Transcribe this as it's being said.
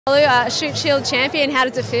Shute Shield champion, how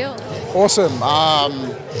does it feel? Awesome.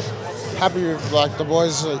 Happy with the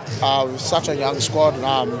boys with such a young squad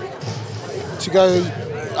to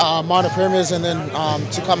go minor premiers and then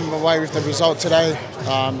to come away with the result today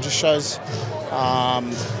just shows how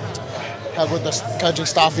good the coaching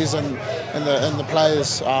staff is and the players.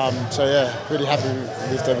 So yeah, really happy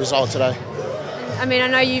with the result today. I mean, I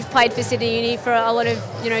know you've played for Sydney Uni for a lot of,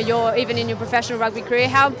 even in your professional rugby career.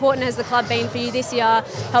 How important has the club been for you this year,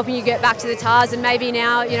 helping you get back to the Tars and maybe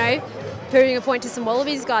now, proving a point to some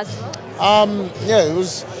Wallabies guys as well? Yeah, it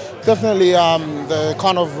was definitely the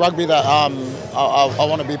kind of rugby that I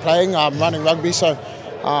want to be playing, running rugby. So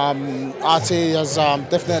RT has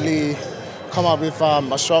definitely come up with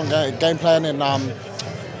a strong game plan and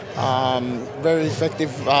very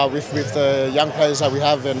effective with the young players that we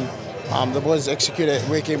have, and the boys execute it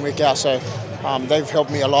week in, week out. So they've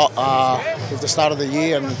helped me a lot with the start of the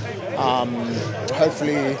year, and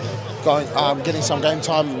hopefully getting some game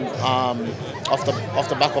time off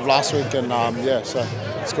the back of last week, and yeah, so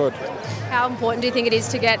it's good. How important do you think it is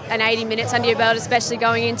to get an 80 minutes under your belt, especially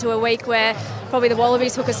going into a week where probably the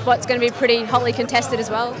Wallabies hooker spot's going to be pretty hotly contested as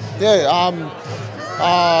well? Yeah,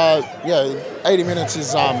 80 minutes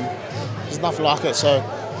is nothing like it. So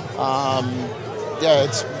yeah,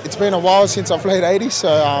 it's been a while since I've played 80,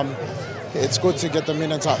 so it's good to get the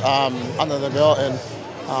minutes under the belt, and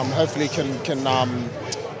hopefully can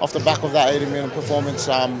off the back of that 80-minute performance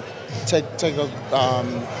take a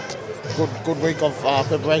good week of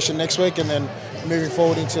preparation next week, and then moving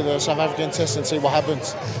forward into the South African test and see what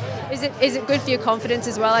happens. Is it good for your confidence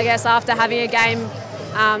as well, I guess, after having a game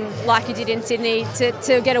like you did in Sydney,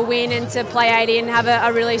 to get a win and to play 80 and have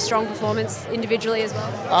a really strong performance individually as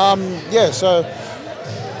well? Yeah, so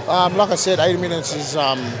like I said, 80 minutes is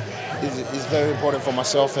very important for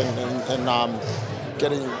myself, and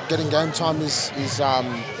getting game time is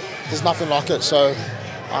there's nothing like it. So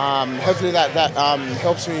hopefully that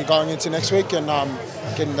helps me going into next week and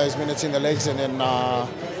getting those minutes in the legs, and then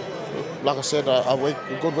like I said, a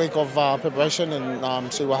good week of preparation,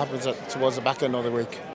 and see what happens towards the back end of the week.